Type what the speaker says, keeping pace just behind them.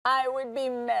I would be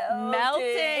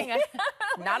melting.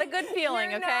 Not a good feeling,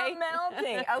 You're okay? not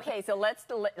melting. Okay, so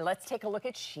let's take a look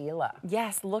at Sheila.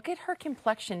 Yes, look at her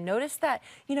complexion. Notice that,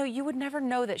 you would never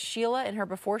know that Sheila in her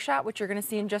before shot, which you're going to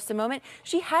see in just a moment,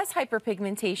 she has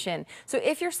hyperpigmentation. So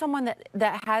if you're someone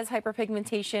that has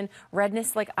hyperpigmentation,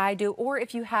 redness like I do, or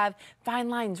if you have fine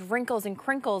lines, wrinkles, and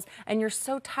crinkles, and you're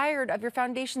so tired of your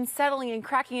foundation settling and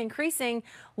cracking and creasing,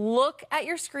 look at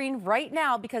your screen right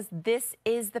now, because this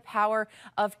is the power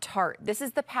of Tarte. This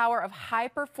is the power of high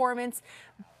performance,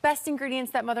 best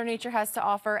ingredients that Mother Nature has to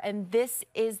offer, and this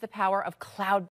is the power of cloud